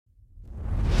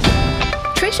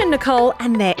Trish and Nicole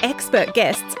and their expert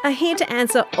guests are here to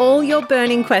answer all your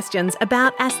burning questions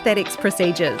about aesthetics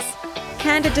procedures.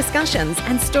 Candid discussions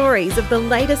and stories of the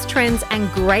latest trends and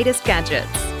greatest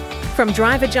gadgets. From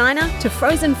dry vagina to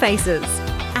frozen faces,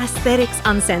 Aesthetics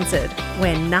Uncensored,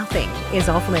 where nothing is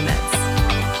off limits.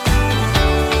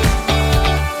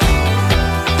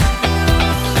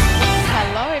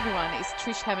 Hello everyone, it's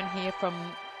Trish Hammond here from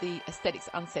the Aesthetics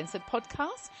Uncensored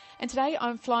podcast, and today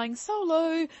I'm flying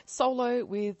solo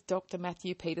with Dr.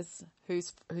 Matthew Peters,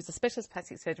 who's a specialist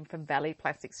plastic surgeon from Valley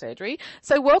Plastic Surgery.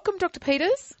 So welcome, Dr.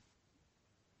 Peters.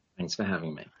 Thanks for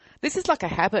having me. This is like a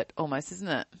habit almost, isn't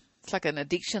it? It's like an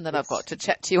addiction that I've got to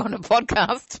chat to you on a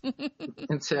podcast.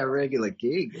 It's our regular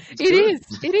gig.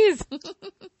 It is.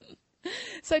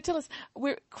 So tell us,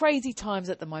 we're crazy times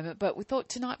at the moment, but we thought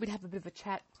tonight we'd have a bit of a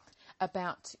chat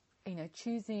about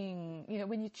choosing,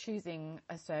 when you're choosing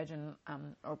a surgeon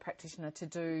or a practitioner to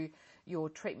do your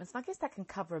treatments. And I guess that can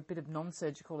cover a bit of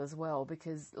non-surgical as well,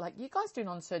 because like you guys do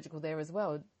non-surgical there as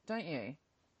well, don't you?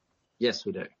 Yes,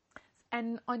 we do.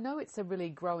 And I know it's a really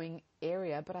growing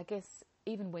area, but I guess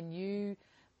even when you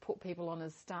put people on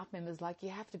as staff members, like you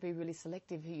have to be really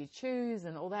selective who you choose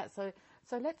and all that. So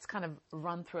let's kind of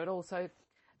run through it all. So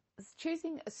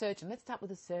choosing a surgeon, let's start with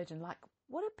a surgeon. Like,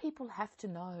 what do people have to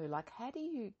know? Like, how do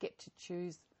you get to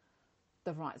choose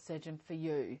the right surgeon for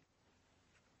you?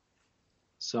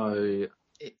 So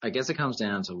I guess it comes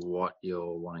down to what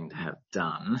you're wanting to have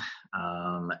done.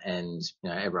 And,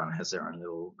 everyone has their own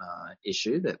little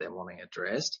issue that they're wanting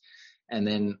addressed. And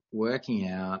then working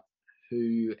out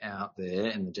who out there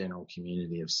in the general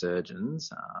community of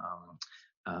surgeons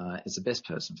is the best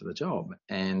person for the job.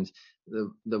 And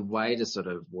the way to sort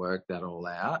of work that all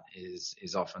out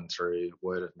is often through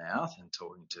word of mouth and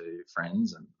talking to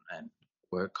friends and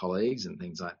work colleagues and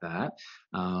things like that.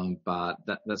 But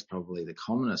that's probably the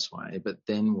commonest way. But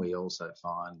then we also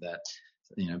find that,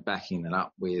 backing that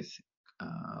up with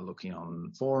looking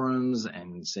on forums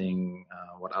and seeing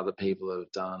what other people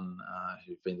have done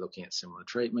who've been looking at similar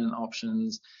treatment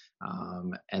options,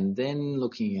 and then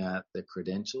looking at the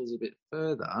credentials a bit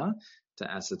further to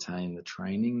ascertain the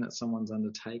training that someone's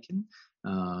undertaken,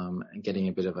 and getting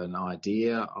a bit of an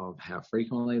idea of how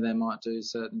frequently they might do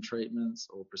certain treatments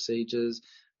or procedures,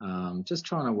 just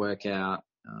trying to work out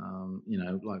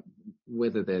like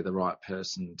whether they're the right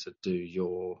person to do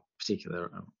your particular,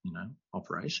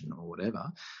 operation or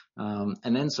whatever.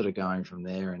 And then sort of going from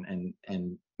there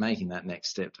and making that next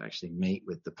step to actually meet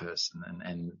with the person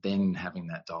and then having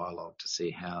that dialogue to see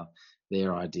how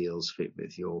their ideals fit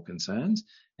with your concerns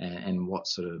and what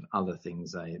sort of other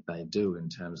things they do in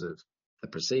terms of the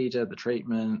procedure, the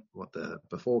treatment, what the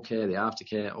before care, the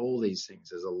aftercare, all these things.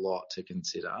 There's a lot to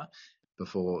consider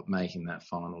before making that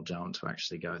final jump to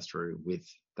actually go through with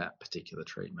that particular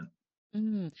treatment.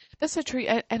 That's so true.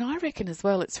 And I reckon as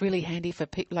well, it's really handy for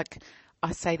people, like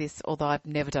I say this, although I've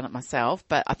never done it myself,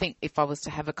 but I think if I was to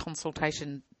have a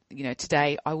consultation,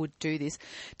 today, I would do this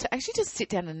to actually just sit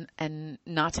down and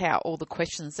nut out all the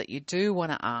questions that you do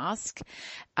want to ask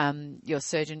your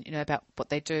surgeon, about what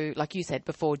they do, like you said,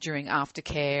 before, during,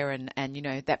 aftercare and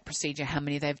that procedure, how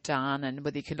many they've done, and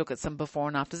whether you can look at some before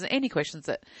and afters, and any questions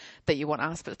that you want to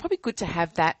ask. But it's probably good to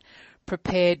have that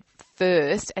prepared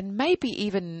first, and maybe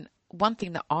even one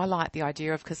thing that I like the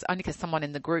idea of, because someone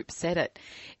in the group said it,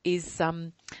 is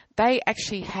they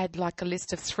actually had like a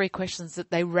list of 3 questions that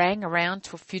they rang around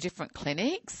to a few different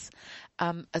clinics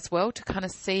as well to kind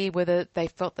of see whether they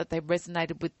felt that they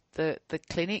resonated with the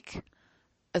clinic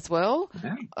as well.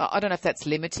 Yeah. I don't know if that's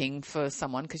limiting for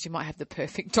someone, because you might have the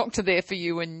perfect doctor there for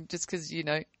you, and just because,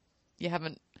 you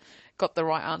haven't got the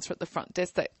right answer at the front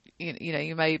desk, that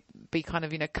you may be kind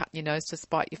of, cutting your nose to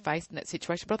spite your face in that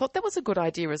situation. But I thought that was a good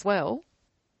idea as well.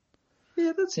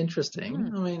 Yeah, that's interesting.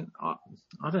 I mean,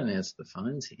 I don't answer the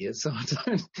phones here, so I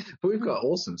don't. We've got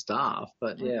awesome staff,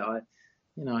 but yeah,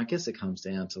 I guess it comes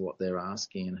down to what they're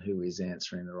asking and who is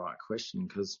answering the right question.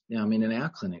 Because in our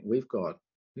clinic we've got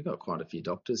quite a few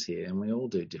doctors here, and we all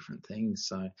do different things.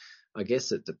 So I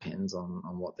guess it depends on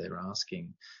what they're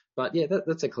asking. But yeah,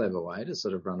 that's a clever way to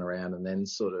sort of run around and then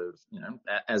sort of,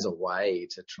 as a way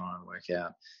to try and work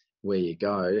out where you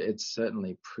go. It's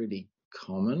certainly pretty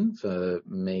common for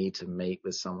me to meet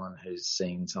with someone who's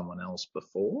seen someone else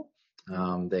before.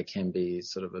 There can be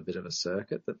sort of a bit of a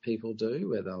circuit that people do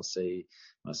where they'll see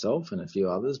myself and a few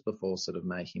others before sort of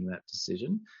making that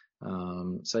decision.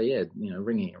 So yeah,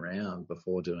 ringing around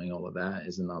before doing all of that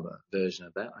is another version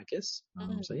of that, I guess.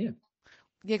 So yeah.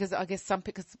 Yeah, because I guess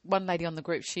because one lady on the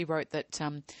group, she wrote that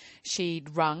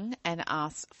she'd rung and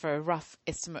asked for a rough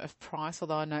estimate of price,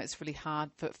 although I know it's really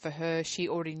hard for her. She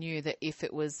already knew that if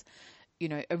it was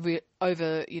over,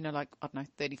 like, I don't know,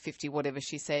 30, 50, whatever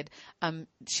she said,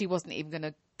 she wasn't even going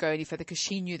to go any further because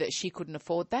she knew that she couldn't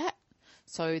afford that.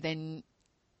 So then,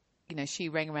 she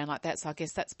rang around like that. So I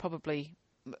guess that's probably,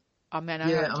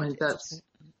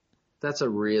 that's a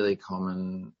really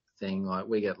common thing. Like,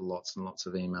 we get lots and lots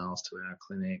of emails to our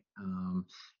clinic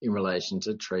in relation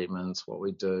to treatments, what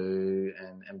we do,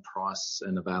 and price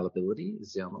and availability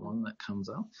is the other one that comes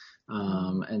up.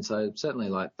 And so certainly,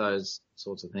 like, those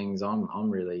sorts of things, I'm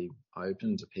really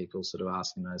open to people sort of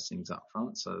asking those things up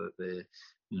front so that they're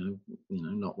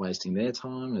not wasting their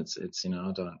time. It's I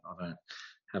don't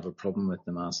have a problem with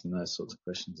them asking those sorts of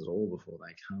questions at all before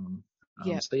they come.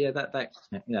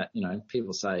 So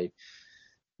people say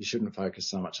you shouldn't focus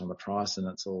so much on the price and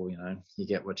it's all, you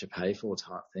get what you pay for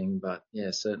type thing. But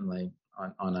yeah, certainly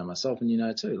I know myself,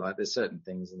 and too, like, there's certain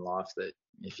things in life that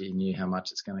if you knew how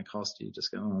much it's going to cost you,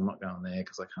 just go, I'm not going there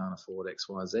because I can't afford X,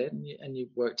 Y, Z, and you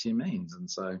work to your means. And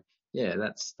so, yeah,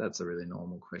 that's a really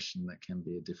normal question that can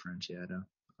be a differentiator.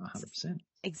 100%.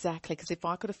 Exactly, because if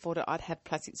I could afford it, I'd have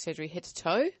plastic surgery head to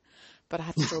toe, but I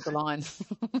have to draw the line.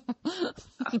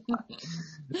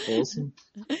 Awesome.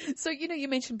 So, you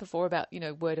mentioned before about,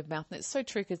 word of mouth, and it's so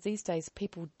true because these days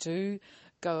people do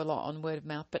go a lot on word of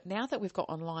mouth, but now that we've got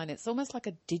online, it's almost like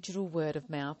a digital word of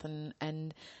mouth,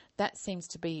 and that seems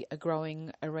to be a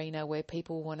growing arena where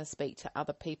people want to speak to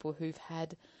other people who've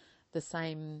had the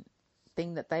same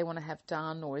thing that they want to have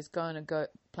done or is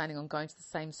planning on going to the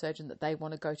same surgeon that they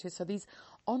want to go to. So these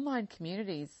online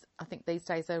communities, I think these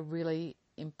days are really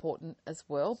important as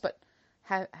well. But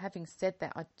having said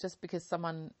that, just because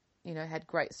someone, had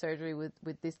great surgery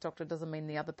with this doctor doesn't mean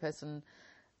the other person,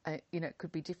 it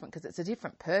could be different because it's a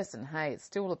different person. Hey, it's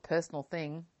still a personal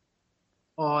thing.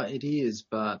 Oh, it is.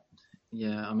 But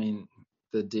yeah, I mean,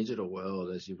 the digital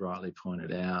world, as you rightly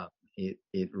pointed out,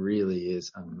 it really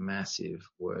is a massive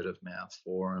word of mouth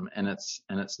forum, and it's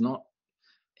one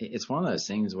of those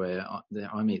things where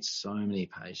I meet so many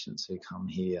patients who come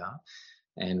here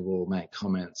and will make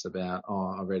comments about,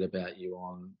 I read about you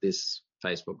on this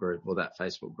Facebook group or that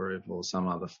Facebook group or some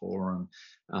other forum.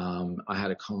 I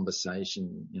had a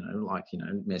conversation,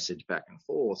 message back and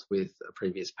forth with a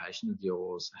previous patient of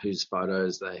yours whose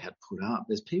photos they had put up.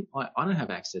 There's people, I don't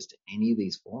have access to any of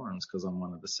these forums because I'm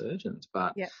one of the surgeons,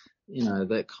 but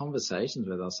the conversations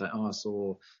where they'll say, I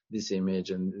saw this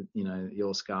image and,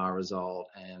 your scar result,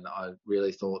 and I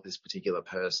really thought this particular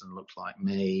person looked like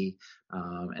me.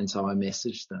 And so I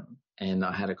messaged them and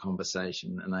I had a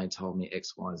conversation and they told me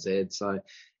X, Y, Z. So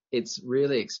it's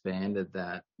really expanded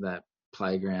that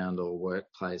playground or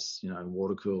workplace,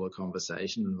 water cooler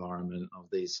conversation environment of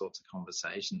these sorts of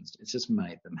conversations. It's just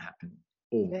made them happen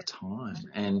all the time.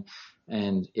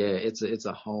 And yeah, it's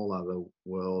a whole other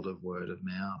world of word of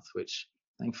mouth, which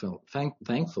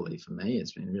thankfully for me,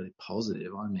 it's been really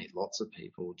positive. I meet lots of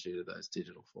people due to those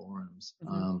digital forums.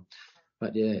 Mm-hmm.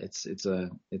 But yeah, it's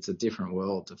a different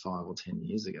world to 5 or 10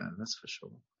 years ago. That's for sure.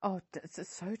 Oh, it's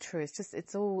so true. It's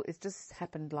just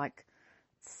happened like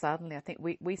suddenly. I think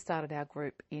we started our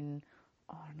group in,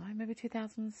 I don't know, maybe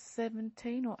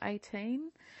 2017 or 18.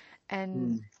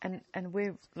 And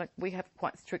we're like, we have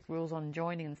quite strict rules on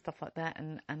joining and stuff like that.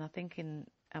 And I think in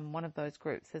one of those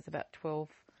groups, there's about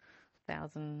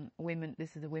 12,000 women.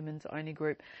 This is a women's only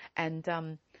group. And,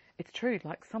 it's true.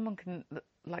 Like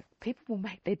people will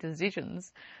make their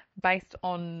decisions based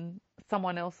on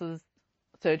someone else's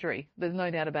surgery. There's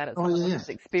no doubt about it. Someone else's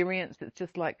experience. It's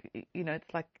just like,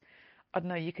 it's like, I don't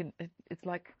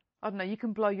know, you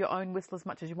can blow your own whistle as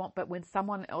much as you want, but when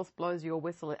someone else blows your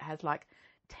whistle, it has like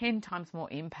 10 times more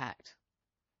impact.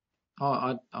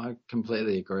 Oh, I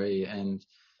completely agree. And,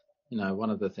 one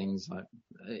of the things, like,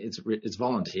 it's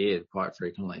volunteered quite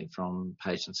frequently from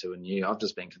patients who are new. I've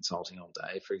just been consulting all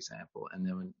day, for example, and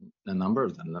there were a number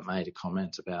of them that made a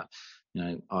comment about,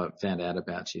 I found out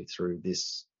about you through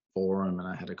this forum and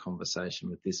I had a conversation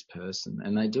with this person,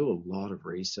 and they do a lot of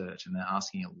research and they're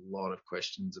asking a lot of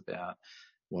questions about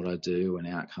what I do and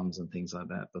outcomes and things like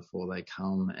that before they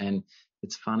come. And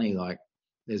it's funny, like,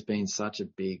 there's been such a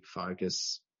big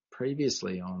focus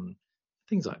previously on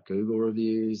things like Google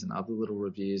reviews and other little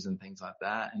reviews and things like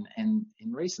that. And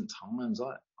in recent times,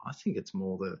 I think it's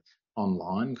more the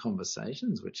online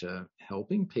conversations which are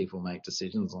helping people make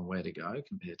decisions on where to go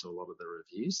compared to a lot of the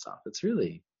review stuff. It's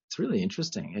really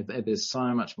interesting. There's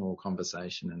so much more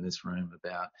conversation in this room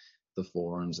about the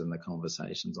forums and the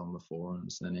conversations on the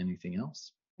forums than anything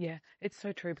else. Yeah, it's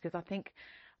so true, because I think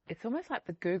it's almost like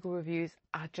the Google reviews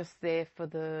are just there for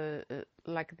the,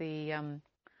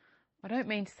 I don't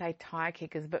mean to say tire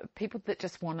kickers, but people that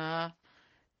just want to,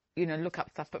 look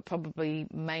up stuff, but probably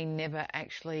may never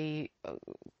actually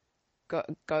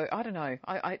go. I don't know.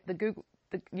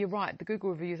 You're right. The Google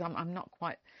reviews, I'm not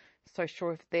quite so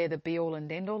sure if they're the be all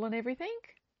and end all and everything.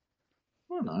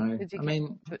 I don't know. I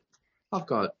mean, I've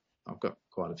got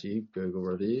quite a few Google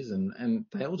reviews, and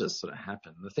they all just sort of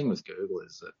happen. The thing with Google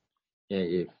is that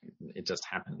it just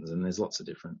happens, and there's lots of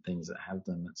different things that have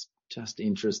them. It's just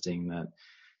interesting that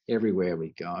everywhere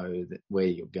we go, that where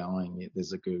you're going,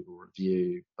 there's a Google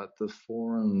review, but the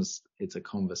forums, it's a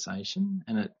conversation,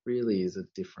 and it really is a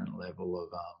different level of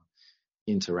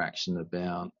interaction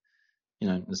about,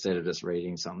 instead of just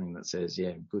reading something that says,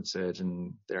 good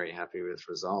surgeon, very happy with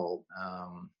result,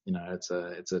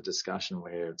 it's a discussion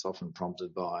where it's often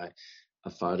prompted by a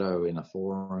photo in a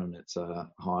forum. It's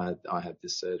hi, I had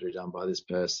this surgery done by this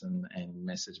person, and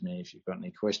message me if you've got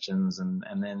any questions. And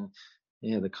then,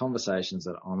 the conversations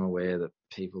that I'm aware that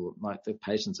people, like the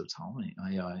patients have told me,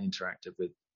 I interacted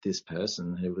with this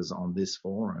person who was on this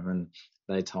forum, and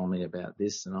they told me about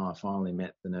this, and I finally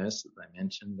met the nurse that they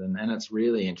mentioned. And it's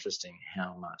really interesting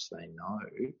how much they know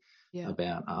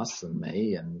about us and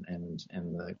me and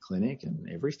the clinic and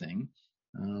everything,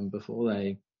 before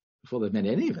they've met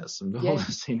any of us and before they've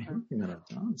seen everything that I've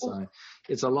done. So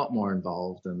it's a lot more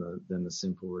involved than the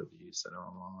simple reviews that are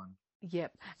online.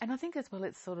 Yep. And I think as well,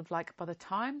 it's sort of like by the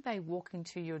time they walk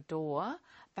into your door,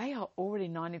 they are already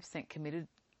 90% committed,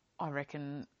 I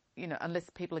reckon, unless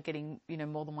people are getting,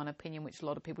 more than one opinion, which a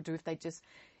lot of people do. If they just,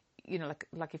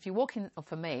 like if you walk in, or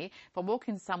for me, if I walk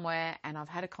in somewhere and I've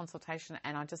had a consultation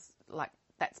and I just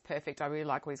that's perfect, I really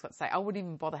like what he's got to say, I wouldn't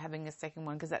even bother having a second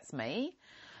one because that's me.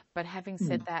 But having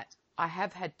said that, I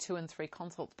have had 2 and 3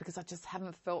 consults because I just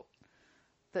haven't felt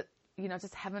that, I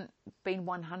just haven't been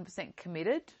 100%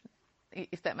 committed,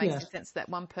 if that makes sense, to that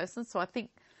one person. So I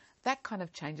think that kind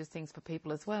of changes things for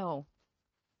people as well.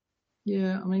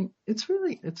 Yeah, I mean, it's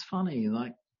funny,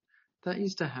 like that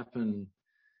used to happen.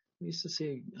 We used to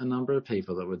see a number of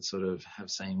people that would sort of have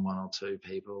seen 1 or 2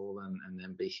 people and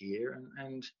then be here.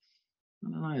 And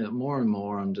I don't know, more and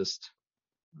more I'm just,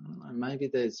 I don't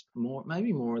know,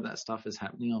 maybe more of that stuff is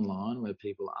happening online where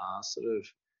people are sort of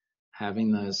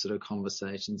having those sort of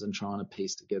conversations and trying to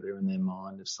piece together in their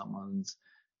mind if someone's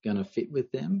going to fit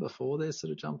with them before they're sort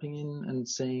of jumping in and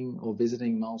seeing or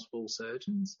visiting multiple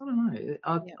surgeons. I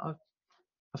don't know.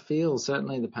 I feel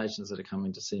certainly the patients that are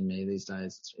coming to see me these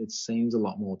days, it seems a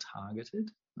lot more targeted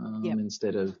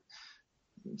instead of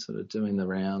sort of doing the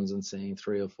rounds and seeing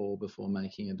 3 or 4 before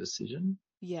making a decision.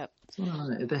 Yep. So I don't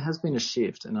know, there has been a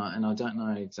shift, and I don't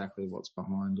know exactly what's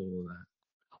behind all of that.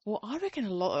 Well, I reckon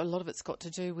a lot of it's got to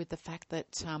do with the fact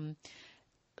that,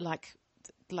 like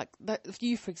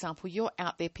you, for example, you're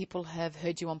out there, people have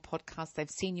heard you on podcasts,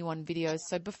 they've seen you on videos.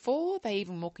 So before they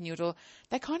even walk in your door,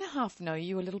 they kind of half know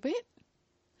you a little bit.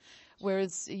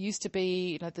 Whereas it used to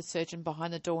be, the surgeon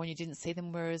behind the door and you didn't see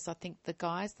them. Whereas I think the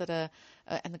guys that are,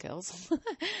 and the girls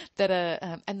that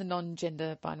are, and the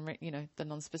non-gender binary, the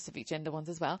non-specific gender ones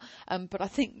as well. But I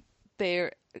think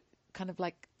they're kind of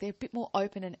like, they're a bit more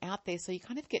open and out there. So you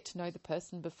kind of get to know the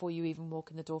person before you even walk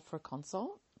in the door for a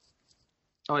consult.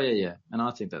 Oh yeah. And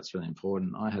I think that's really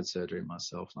important. I had surgery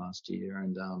myself last year,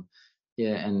 and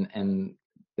and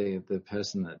the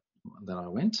person that I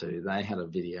went to, they had a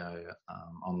video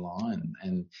online,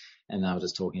 and they were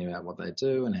just talking about what they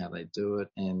do and how they do it.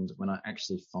 And when I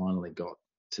actually finally got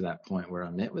to that point where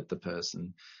I met with the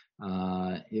person,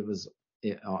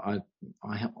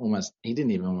 he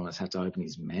didn't even almost have to open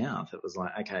his mouth. It was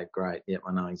like, okay, great. Yep,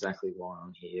 I know exactly why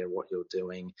I'm here, what you're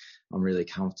doing. I'm really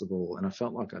comfortable. And I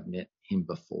felt like I'd met him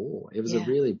before. It was a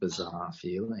really bizarre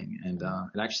feeling. And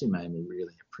it actually made me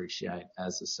really appreciate,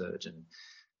 as a surgeon,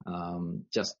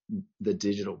 just the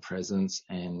digital presence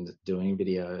and doing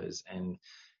videos and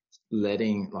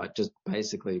letting, just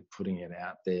basically putting it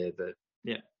out there that,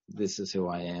 this is who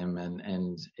I am.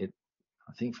 And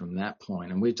I think from that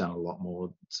point, and we've done a lot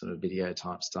more sort of video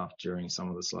type stuff during some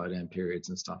of the slowdown periods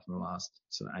and stuff in the last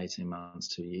sort of 18 months,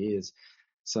 2 years,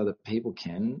 so that people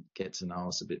can get to know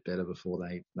us a bit better before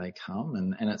they come.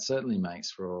 And it certainly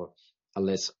makes for a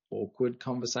less awkward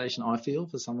conversation, I feel,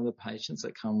 for some of the patients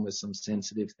that come with some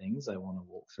sensitive things they want to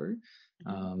walk through.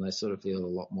 They sort of feel a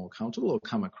lot more comfortable, or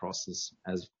come across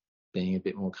as being a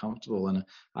bit more comfortable. And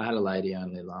I had a lady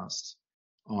only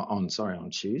on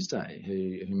Tuesday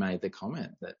who made the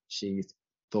comment that she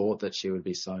thought that she would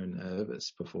be so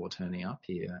nervous before turning up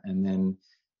here. And then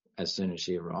as soon as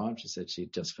she arrived, she said she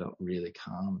just felt really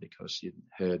calm because she'd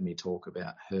heard me talk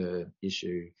about her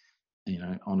issue,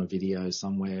 on a video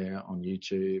somewhere on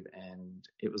YouTube, and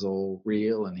it was all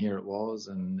real, and here it was,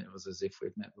 and it was as if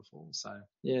we'd met before. So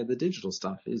yeah, the digital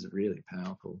stuff is really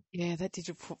powerful. Yeah, that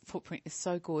digital footprint is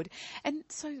so good. And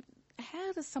so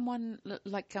how does someone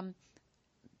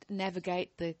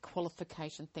navigate the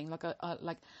qualification thing?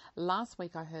 Like last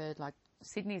week I heard like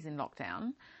Sydney's in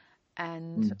lockdown,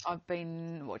 and I've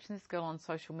been watching this girl on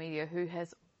social media who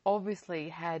has obviously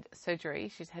had surgery.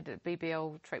 She's had a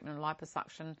BBL treatment and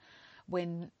liposuction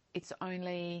when it's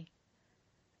only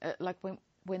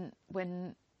when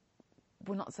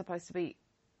we're not supposed to be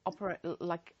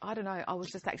like, I don't know, I was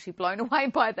just actually blown away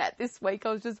by that this week.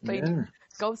 I was just being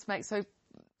gobsmacked. So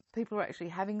people are actually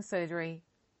having surgery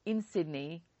in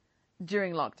Sydney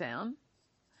during lockdown.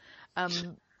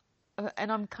 And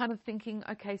I'm kind of thinking,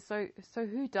 okay, so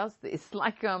who does this?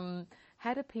 Like,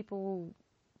 how do people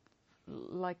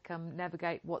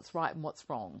navigate what's right and what's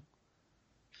wrong?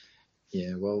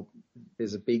 Yeah, well,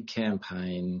 there's a big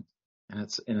campaign, and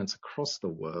it's across the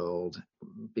world,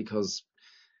 because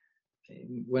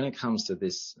when it comes to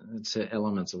this, to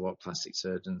elements of what plastic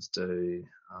surgeons do,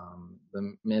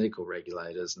 the medical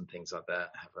regulators and things like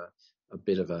that have a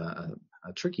bit of a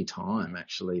tricky time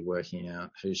actually working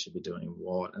out who should be doing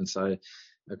what. And so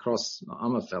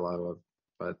I'm a fellow of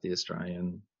both the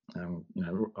Australian,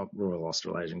 Royal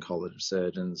Australasian College of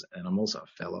Surgeons, and I'm also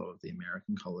a fellow of the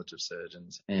American College of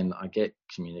Surgeons, and I get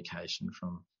communication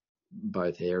from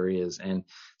both areas. And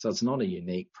so it's not a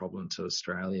unique problem to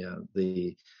Australia.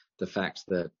 The fact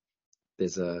that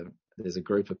there's a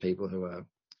group of people who are,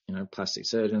 plastic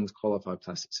surgeons, qualified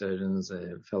plastic surgeons,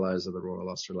 they're fellows of the Royal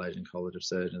Australasian College of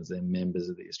Surgeons, they're members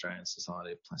of the Australian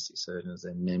Society of Plastic Surgeons,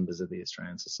 they're members of the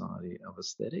Australian Society of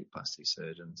Aesthetic Plastic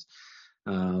Surgeons.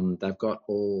 They've got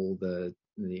all the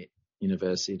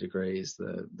university degrees,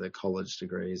 the college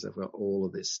degrees, they've got all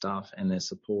of this stuff, and they're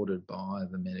supported by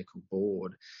the medical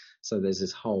board. So there's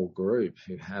this whole group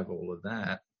who have all of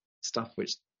that stuff,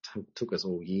 which took us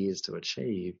all years to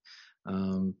achieve.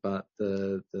 But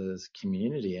the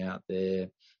community out there,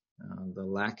 the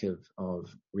lack of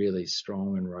really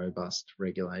strong and robust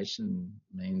regulation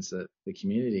means that the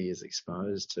community is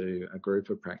exposed to a group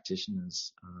of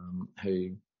practitioners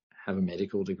who have a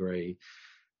medical degree.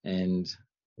 And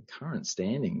the current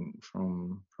standing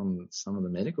from some of the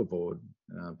medical board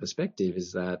perspective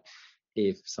is that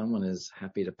if someone is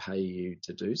happy to pay you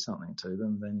to do something to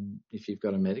them, then if you've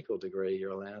got a medical degree,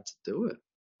 you're allowed to do it.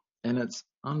 And it's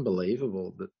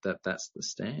unbelievable that that's the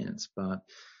stance, but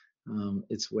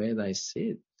it's where they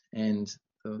sit. And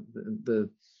the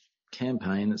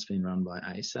campaign that's been run by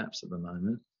ASAPS at the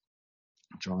moment,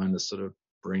 trying to sort of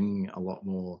bring a lot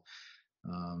more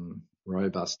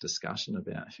robust discussion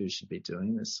about who should be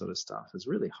doing this sort of stuff, has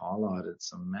really highlighted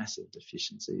some massive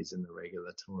deficiencies in the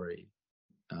regulatory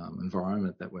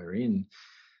environment that we're in,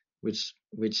 which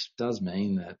does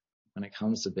mean that when it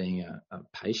comes to being a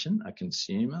patient, a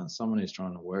consumer, someone who's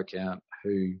trying to work out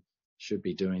who should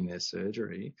be doing their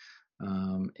surgery,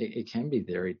 it can be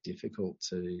very difficult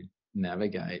to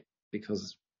navigate,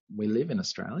 because we live in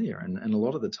Australia, and a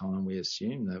lot of the time we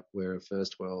assume that we're a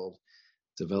first world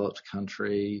developed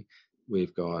country.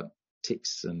 We've got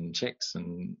ticks and checks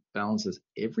and balances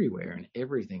everywhere in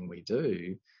everything we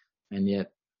do, and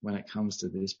yet when it comes to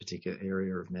this particular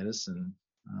area of medicine,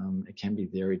 it can be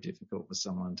very difficult for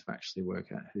someone to actually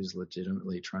work out who's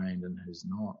legitimately trained and who's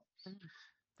not.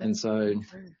 And so,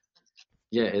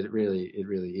 yeah, it really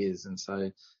is. And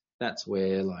so that's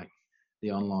where, like,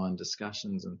 the online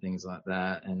discussions and things like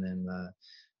that, and then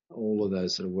all of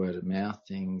those sort of word of mouth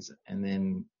things, and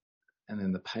then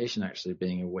the patient actually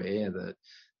being aware that,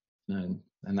 and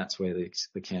that's where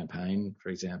the campaign, for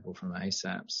example, from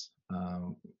ASAPS,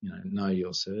 know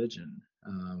your surgeon.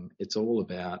 It's all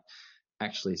about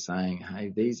actually saying,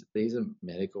 hey, these are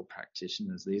medical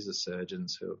practitioners, these are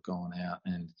surgeons who have gone out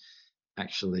and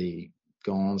actually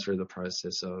gone through the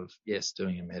process of, yes,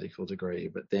 doing a medical degree,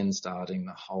 but then starting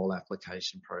the whole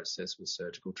application process with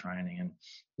surgical training. And,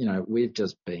 we've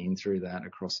just been through that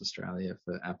across Australia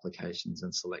for applications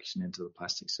and selection into the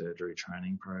plastic surgery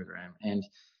training program. And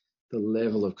the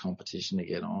level of competition to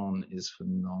get on is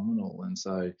phenomenal. And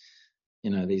so,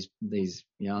 these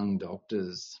young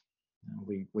doctors,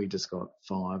 we just got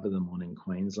 5 of them on in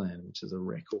Queensland, which is a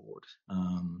record,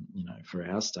 for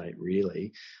our state,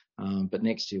 really. But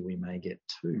next year we may get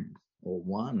 2 or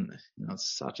 1.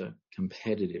 It's such a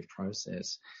competitive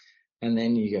process. And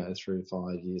then you go through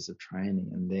 5 years of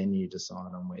training, and then you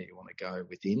decide on where you want to go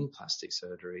within plastic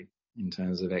surgery in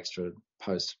terms of extra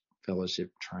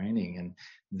post-fellowship training. And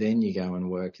then you go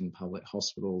and work in public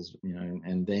hospitals,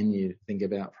 and then you think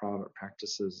about private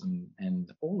practices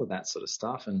and all of that sort of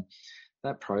stuff. And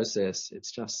that process,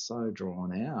 it's just so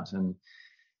drawn out. And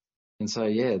so,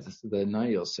 yeah, the Know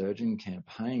Your Surgeon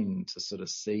campaign, to sort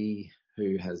of see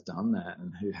who has done that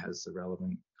and who has the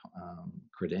relevant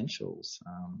credentials,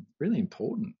 really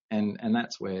important. And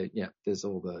that's where, there's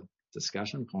all the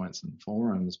discussion points and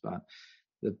forums, but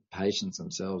the patients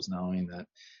themselves knowing that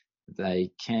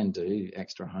they can do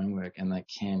extra homework and they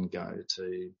can go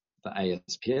to the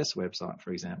ASPS website,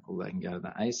 for example. They can go to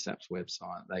the ASAPS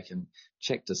website. They can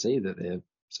check to see that their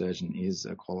surgeon is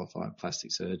a qualified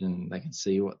plastic surgeon. They can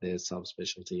see what their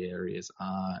subspecialty areas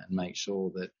are and make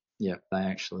sure that, they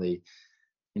actually,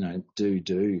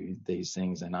 do these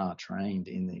things and are trained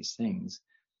in these things,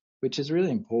 which is really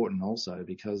important also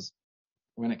because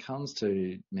when it comes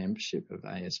to membership of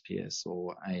ASPS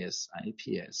or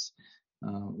ASAPS,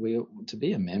 to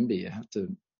be a member, you have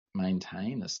to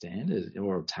maintain a standard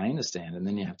or obtain a standard, and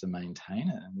then you have to maintain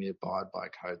it. And we abide by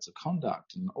codes of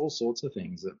conduct and all sorts of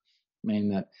things that mean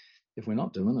that if we're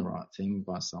not doing the right thing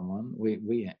by someone,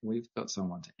 we've got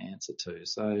someone to answer to.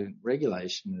 So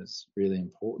regulation is really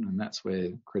important, and that's where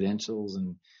credentials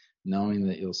and knowing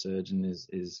that your surgeon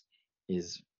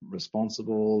is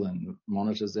responsible and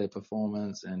monitors their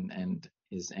performance and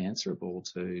is answerable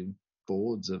to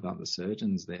boards of other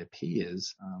surgeons, their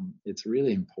peers. It's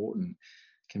really important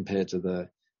compared to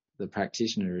the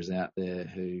practitioner who's out there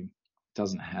who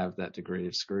doesn't have that degree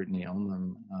of scrutiny on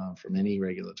them from any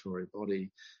regulatory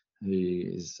body, who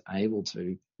is able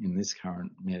to, in this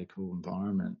current medical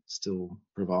environment, still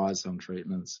provide some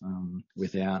treatments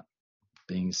without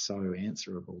being so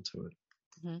answerable to it.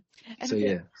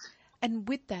 Mm-hmm. And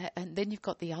with that, and then you've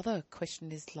got the other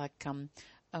question is like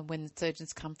when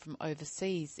surgeons come from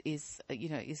overseas, is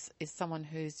someone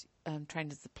who's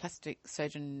trained as a plastic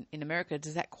surgeon in America,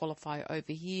 does that qualify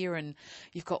over here? And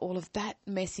you've got all of that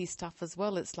messy stuff as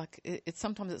well. It's like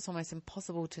sometimes it's almost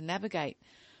impossible to navigate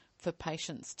for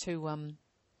patients to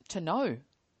know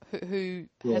who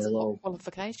has what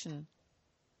qualification.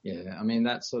 Yeah, I mean,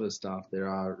 that sort of stuff, there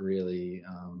are really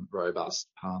robust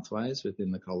pathways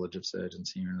within the College of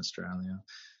Surgeons here in Australia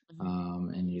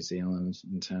and New Zealand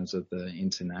in terms of the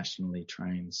internationally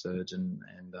trained surgeon,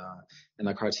 and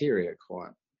the criteria are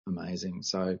quite amazing.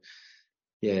 So,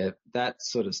 yeah, that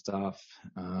sort of stuff,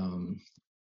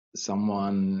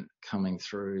 someone coming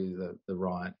through the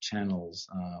right channels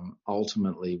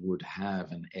ultimately would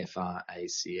have an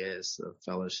FRACS, a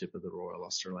Fellowship of the Royal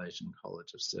Australasian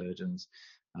College of Surgeons,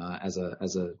 as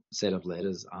a set of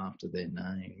letters after their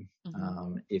name,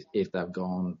 if they've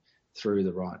gone through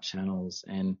the right channels.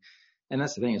 And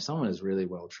that's the thing, if someone is really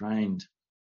well trained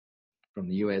from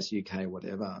the US, UK,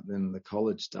 whatever, then the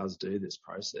college does do this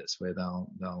process where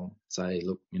they'll say,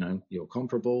 look, you're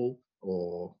comparable,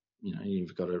 or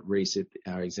you've got to resit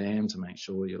our exam to make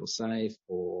sure you're safe,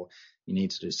 or you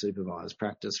need to do supervised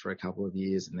practice for a couple of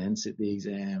years and then sit the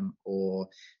exam, or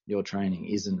your training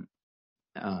isn't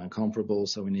comparable,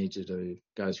 so we need you to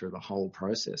go through the whole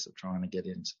process of trying to get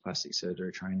into plastic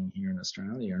surgery training here in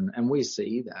Australia. And we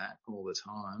see that all the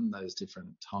time, those different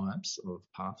types of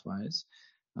pathways.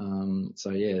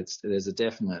 There's a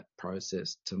definite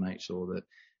process to make sure that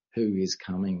who is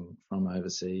coming from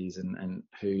overseas and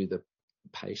who the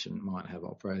patient might have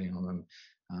operating on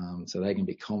them, so they can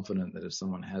be confident that if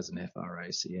someone has an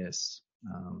FRACS,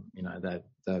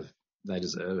 they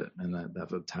deserve it and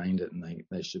they've obtained it, and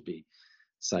they should be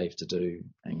safe to do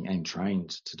and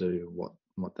trained to do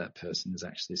what that person is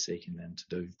actually seeking them to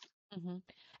do. Mm-hmm.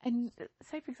 And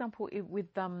say, for example, with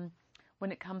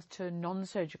when it comes to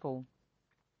non-surgical,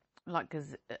 like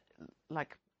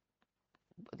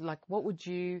what would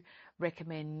you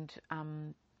recommend?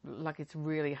 Like it's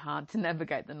really hard to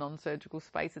navigate the non-surgical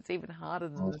space. It's even harder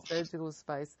than the surgical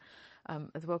space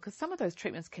as well, because some of those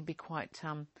treatments can be quite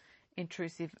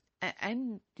intrusive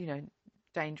and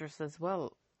dangerous as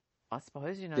well, I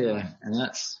suppose. Yeah, and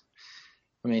that's,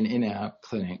 in our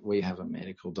clinic we have a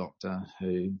medical doctor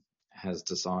who has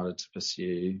decided to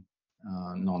pursue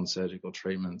non-surgical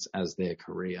treatments as their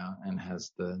career and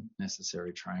has the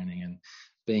necessary training. And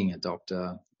being a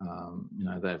doctor,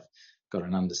 they've got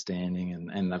an understanding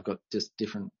and they've got just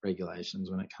different regulations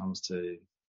when it comes to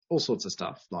all sorts of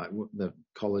stuff, like the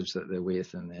college that they're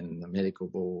with and then the medical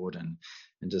board and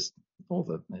just all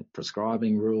the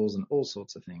prescribing rules and all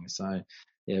sorts of things. So,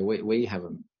 yeah,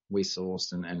 we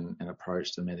sourced and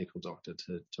approached a medical doctor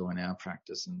to join our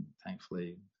practice, and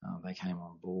thankfully they came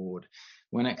on board.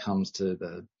 When it comes to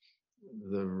the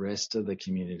rest of the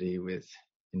community with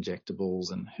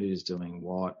injectables and who's doing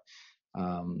what,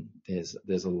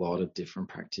 there's a lot of different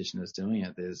practitioners doing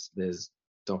it. There's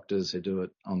doctors who do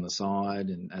it on the side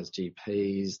and as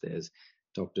GPs. There's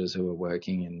doctors who are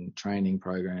working in training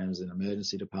programs in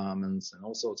emergency departments and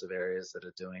all sorts of areas that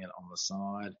are doing it on the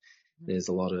side. There's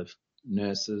a lot of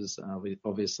nurses,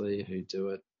 obviously, who do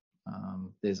it.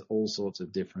 There's all sorts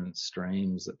of different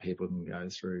streams that people can go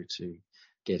through to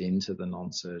get into the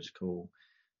non-surgical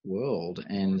world.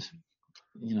 And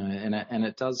and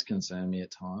it does concern me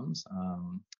at times.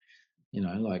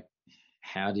 Like,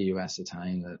 how do you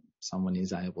ascertain that someone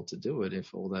is able to do it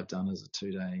if all they've done is a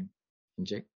 2-day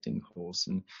injecting course?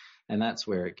 And that's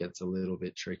where it gets a little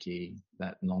bit tricky,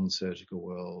 that non-surgical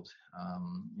world,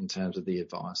 in terms of the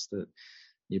advice that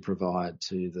you provide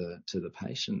to the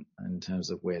patient in terms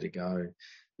of where to go.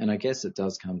 And I guess it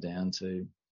does come down to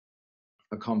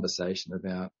a conversation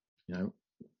about,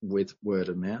 with word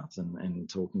of mouth and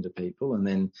talking to people, and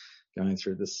then going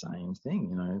through the same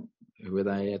thing. Who are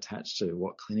they attached to?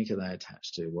 What clinic are they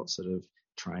attached to? What sort of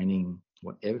training,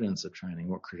 what evidence of training,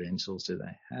 what credentials do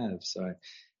they have? So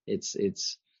it's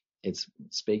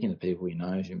speaking to people who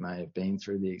may have been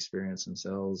through the experience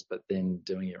themselves, but then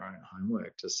doing your own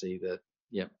homework to see that,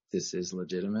 yep, this is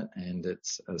legitimate and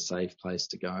it's a safe place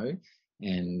to go,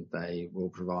 and they will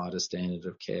provide a standard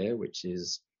of care which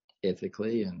is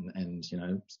ethically and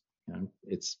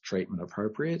it's treatment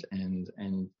appropriate, and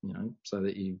so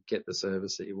that you get the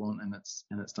service that you want, and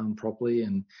it's done properly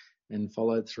and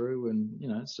followed through, and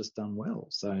it's just done well.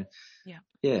 So yeah,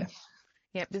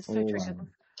 this is so true.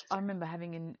 I remember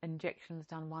having injections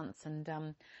done once, and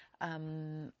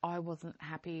I wasn't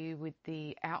happy with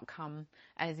the outcome,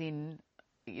 as in,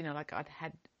 like I'd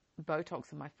had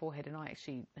Botox in my forehead, and I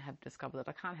actually have discovered that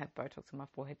I can't have Botox in my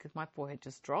forehead because my forehead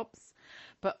just drops.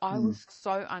 But I was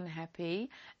so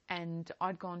unhappy, and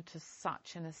I'd gone to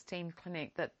such an esteemed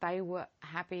clinic that they were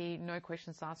happy, no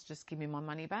questions asked, just give me my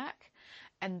money back.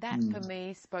 And that for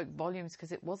me spoke volumes,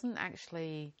 because it wasn't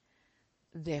actually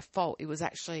their fault. It was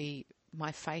actually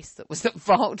my face that was at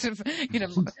fault.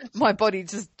 My body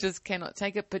just cannot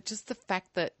take it. But just the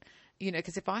fact that,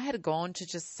 because if I had gone to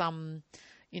just some,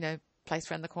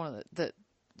 place around the corner that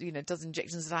does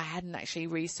injections that I hadn't actually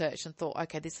researched and thought,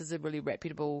 okay, this is a really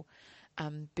reputable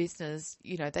business,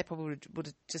 they probably would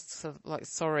have just sort of like,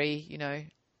 sorry,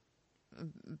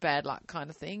 bad luck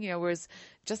kind of thing, whereas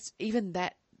just even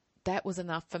that was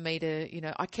enough for me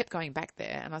to, I kept going back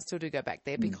there, and I still do go back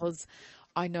there because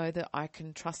I know that I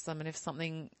can trust them, and if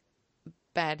something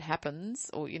bad happens,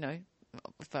 or,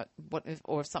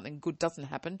 if something good doesn't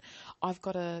happen, I've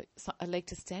got a leg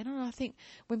to stand on. And I think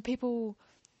when people,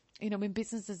 when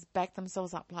businesses back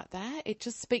themselves up like that, it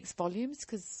just speaks volumes,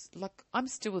 because like I'm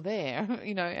still there,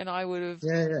 and I would have,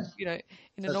 in a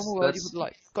normal world, you would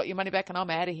like got your money back and I'm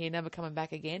out of here, never coming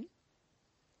back again.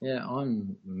 Yeah,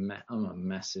 I'm a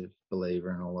massive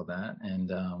believer in all of that, and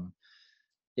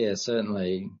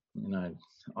certainly, a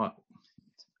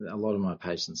lot of my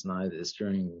patients know this.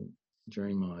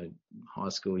 During my high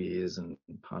school years and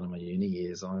part of my uni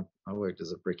years, I worked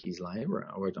as a brickies labourer.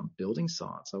 I worked on building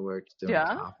sites. I worked doing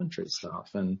carpentry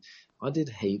stuff, and I did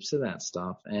heaps of that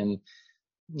stuff. And,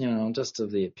 I'm just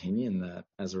of the opinion that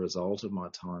as a result of my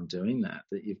time doing that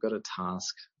you've got a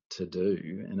task to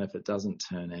do. And if it doesn't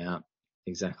turn out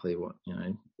exactly what,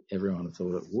 everyone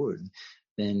thought it would,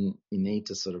 then you need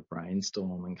to sort of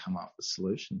brainstorm and come up with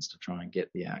solutions to try and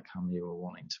get the outcome you were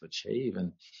wanting to achieve.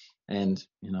 And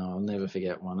I'll never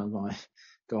forget one of my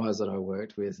guys that I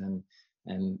worked with, and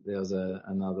there was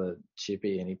another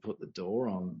chippy, and he put the door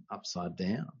on upside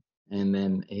down, and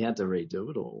then he had to redo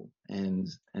it all. And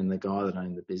the guy that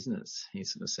owned the business, he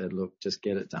sort of said, look, just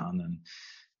get it done.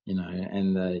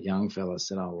 And the young fella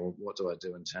said, oh, well, what do I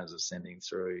do in terms of sending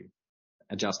through,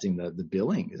 adjusting the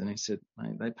billings? And he said,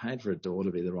 mate, they paid for a door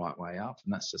to be the right way up,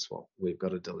 and that's just what we've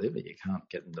got to deliver. You can't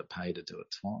get them to pay to do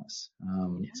it twice.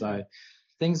 So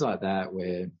things like that,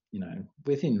 where,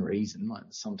 within reason, like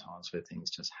sometimes where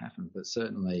things just happen, but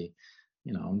certainly,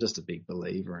 I'm just a big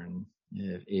believer in,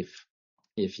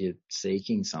 if you're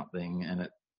seeking something and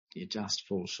you just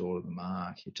fall short of the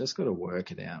mark, you've just got to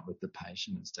work it out with the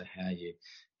patient as to how you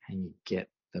get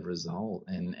the result.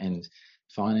 And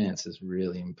finance is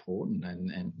really important.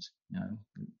 And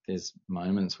there's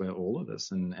moments where all of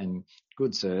us and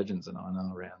good surgeons that I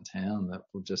know around town that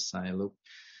will just say, look,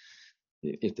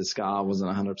 if the scar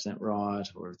wasn't 100% right,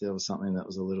 or if there was something that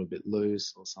was a little bit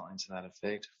loose or something to that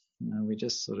effect, we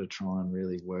just sort of try and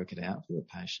really work it out for the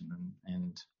patient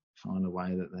and find a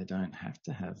way that they don't have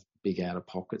to have big out of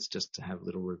pockets just to have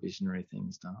little revisionary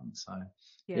things done. So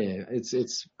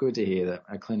it's good to hear that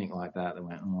a clinic like that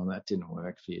went, oh, that didn't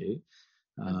work for you.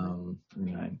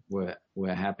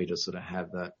 We're happy to sort of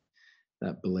have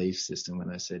that belief system where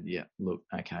they said, yeah, look,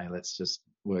 okay, let's just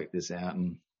work this out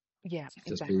and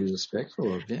just be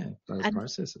respectful of those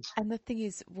processes. And the thing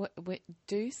is,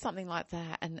 do something like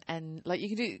that, and like you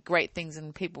can do great things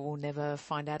and people will never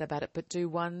find out about it, but do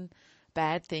one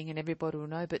bad thing and everybody will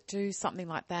know. But do something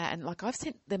like that, and like I've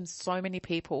sent them so many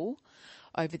people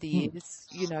over the years,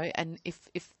 and if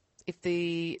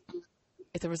the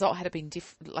if the result had been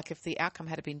different, like if the outcome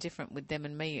had been different with them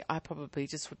and me, I probably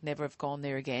just would never have gone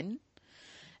there again.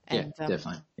 And,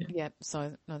 definitely. Yeah.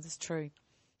 So no, that's true.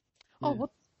 Yeah. Oh,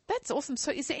 well, that's awesome.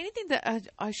 So is there anything that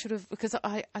I should have, because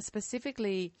I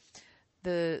specifically,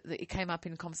 it came up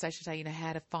in conversation today,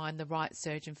 how to find the right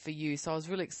surgeon for you. So I was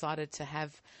really excited to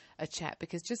have a chat,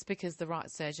 because just because the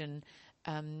right surgeon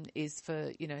is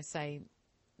for, say,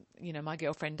 my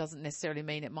girlfriend, doesn't necessarily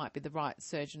mean it might be the right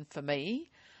surgeon for me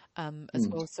as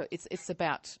well. So it's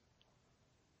about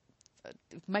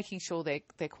making sure they're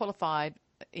qualified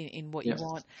in what you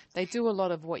want. They do a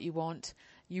lot of what you want.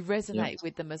 You resonate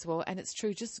with them as well. And it's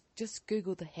true. Just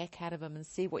Google the heck out of them and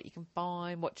see what you can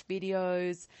find, watch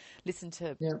videos, listen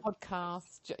to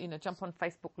podcasts, jump on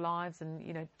Facebook Lives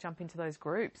and, jump into those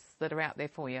groups that are out there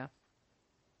for you.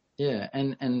 Yeah.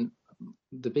 And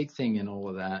the big thing in all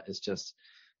of that is just,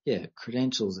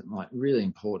 credentials, like really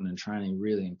important, and training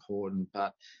really important.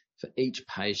 But for each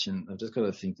patient, I've just got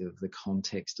to think of the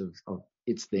context of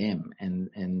it's them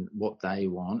and what they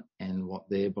want and what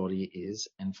their body is,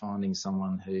 and finding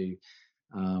someone who,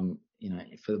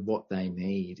 for what they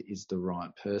need is the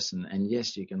right person. And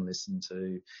yes, you can listen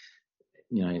to,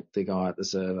 the guy at the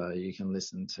server, you can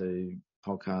listen to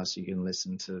podcasts, you can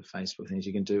listen to Facebook things,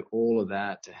 you can do all of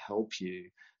that to help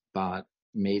you, but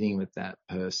meeting with that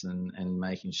person and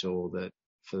making sure that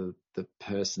for the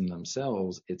person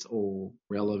themselves, it's all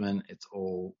relevant, it's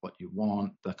all what you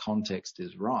want, the context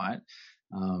is right,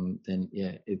 then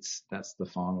that's the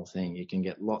final thing. You can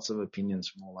get lots of opinions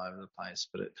from all over the place,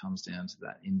 but it comes down to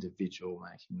that individual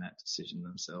making that decision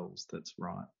themselves that's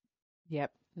right.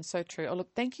 Yep, that's so true. Oh,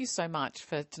 look, thank you so much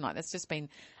for tonight. That's just been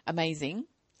amazing.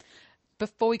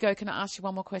 Before we go, can I ask you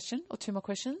one more question or two more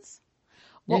questions?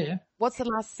 What's the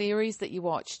last series that you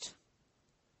watched?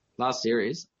 Last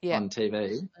series on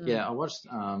TV? Yeah, I watched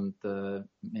the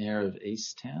Mayor of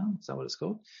Easttown. Is that what it's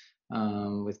called?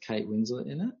 With Kate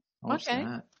Winslet in it. I watched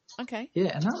that. Okay.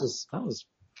 Yeah, and that was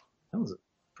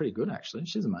pretty good actually.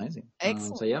 She's amazing.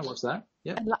 Excellent. So yeah, watch that.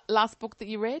 Yeah. And last book that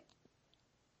you read?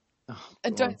 Oh,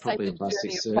 and don't say probably a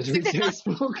plastic surgery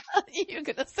book. You're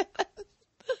gonna say that.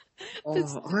 I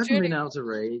haven't been able to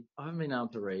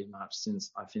read much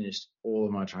since I finished all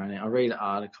of my training. I read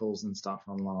articles and stuff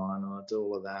online and I do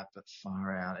all of that, but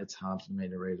far out, it's hard for me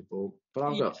to read a book. But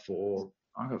I've got four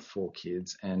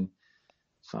kids and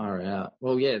far out.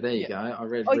 Well, yeah, there you go. I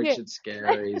read Richard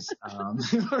Scarry's,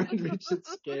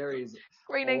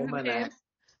 Green Eggs and Ham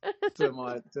to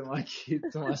my kid,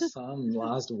 to my son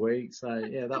last week. So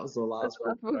yeah, that was the last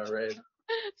book that I read.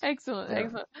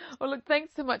 Excellent. Well, look,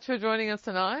 thanks so much for joining us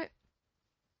tonight.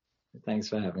 Thanks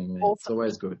for having me. Awesome. It's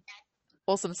always good.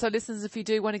 Awesome. So listeners, if you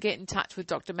do want to get in touch with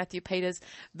Dr. Matthew Peters,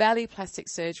 Valley Plastic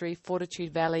Surgery,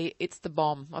 Fortitude Valley, it's the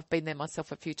bomb. I've been there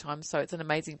myself a few times, so it's an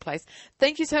amazing place.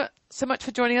 Thank you so much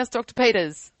for joining us, Dr.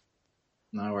 Peters.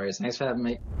 No worries. Thanks for having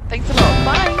me. Thanks a lot.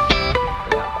 Bye.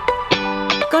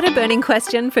 Got a burning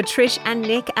question for Trish and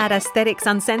Nick at Aesthetics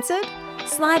Uncensored?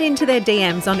 Slide into their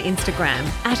DMs on Instagram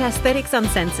at Aesthetics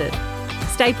Uncensored.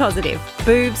 Stay positive,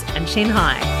 boobs and chin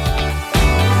high.